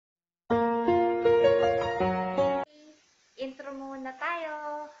na tayo.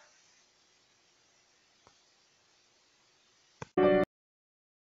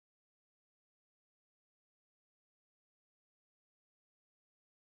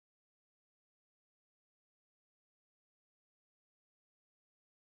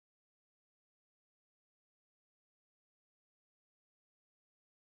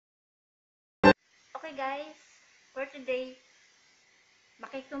 Okay guys, for today,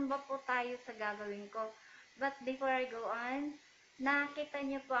 makisumba po tayo sa gagawin ko. But before I go on, nakita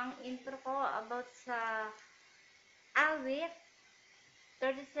niyo po ang intro ko about sa awit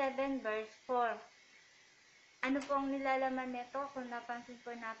 37 verse 4. Ano po ang nilalaman nito? Kung napansin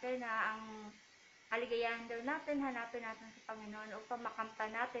po natin na ang kaligayahan daw natin, hanapin natin sa Panginoon upang makamtan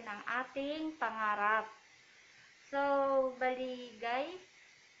natin ang ating pangarap. So, bali guys,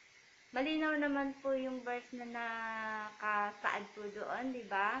 malinaw naman po yung verse na nakasaad po doon, di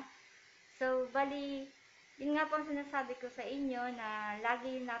ba? So, bali, yun nga po ang sinasabi ko sa inyo na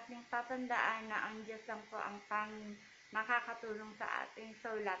lagi nating tatandaan na ang Diyos lang po ang tanging makakatulong sa atin.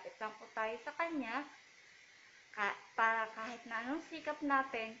 So, lapit lang po tayo sa Kanya para kahit na anong sikap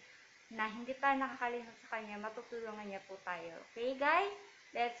natin na hindi tayo nakakalimot sa Kanya, matutulungan niya po tayo. Okay, guys?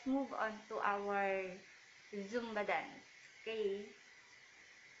 Let's move on to our zumba dance. Okay?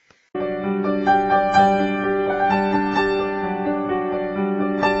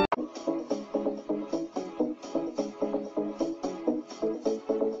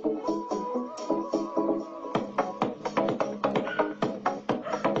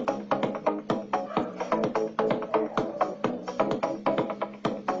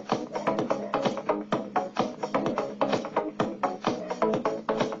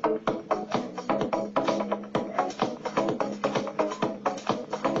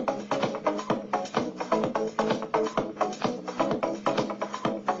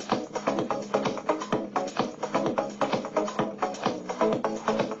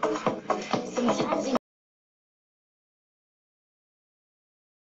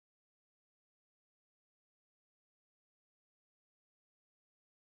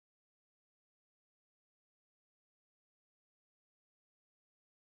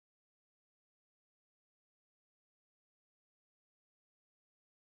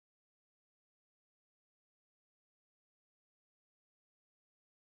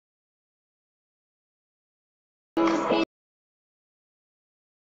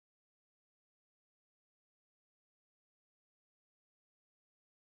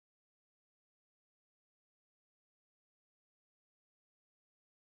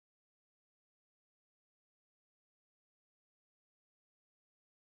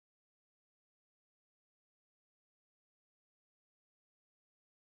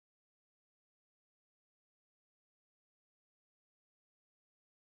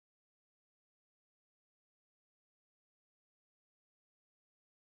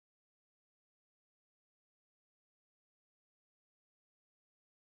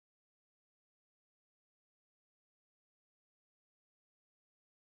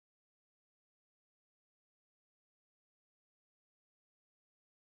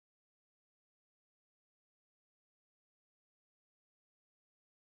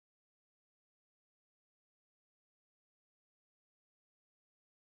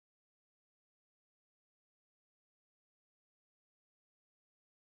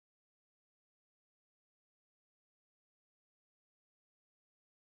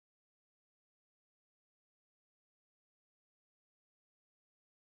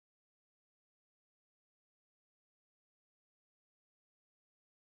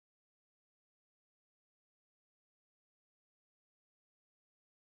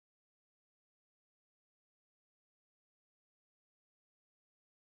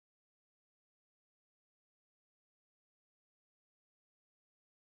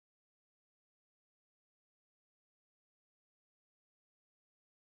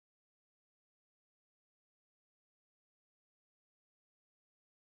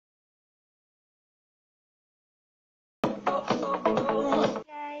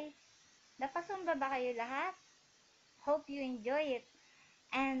 Guys, napasumba ba kayo lahat? Hope you enjoy it.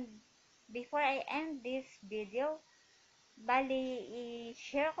 And before I end this video, bali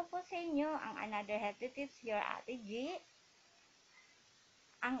i-share ko po sa inyo ang another healthy tips, your Ate G.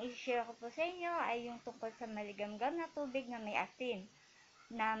 Ang i-share ko po sa inyo ay yung tungkol sa maligamgam na tubig na may asin,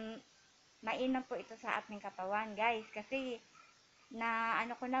 na mainam po ito sa ating katawan, guys. Kasi na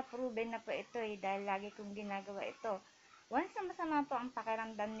ano ko na, proven na po ito dahil lagi kong ginagawa ito. Once na masama po ang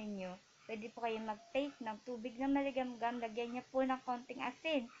pakiramdam ninyo, pwede po kayo mag-take ng tubig na maligamgam, lagyan niyo po ng konting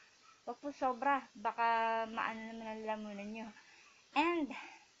asin. Huwag po sobra, baka maano naman ang lalamunan nyo. And,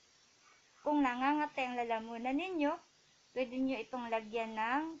 kung nangangati ang lalamunan ninyo, pwede nyo itong lagyan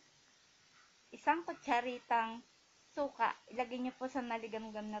ng isang kutsaritang suka. Ilagay nyo po sa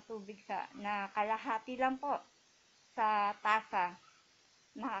maligamgam na tubig na kalahati lang po sa tasa.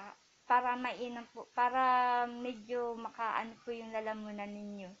 Para mainam po, para medyo makaano po yung lalamunan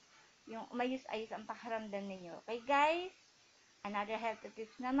ninyo. Yung umayos-ayos ang pakiramdam ninyo. Okay guys? Another healthy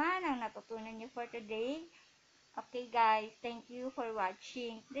tips naman ang natutunan nyo for today. Okay guys, thank you for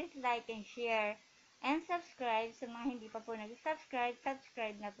watching. Please like and share and subscribe. Sa mga hindi pa po nag-subscribe,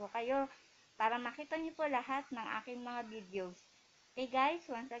 subscribe na po kayo para makita nyo po lahat ng aking mga videos. Okay guys,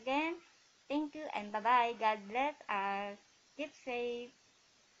 once again, thank you and bye-bye. God bless us. Keep safe.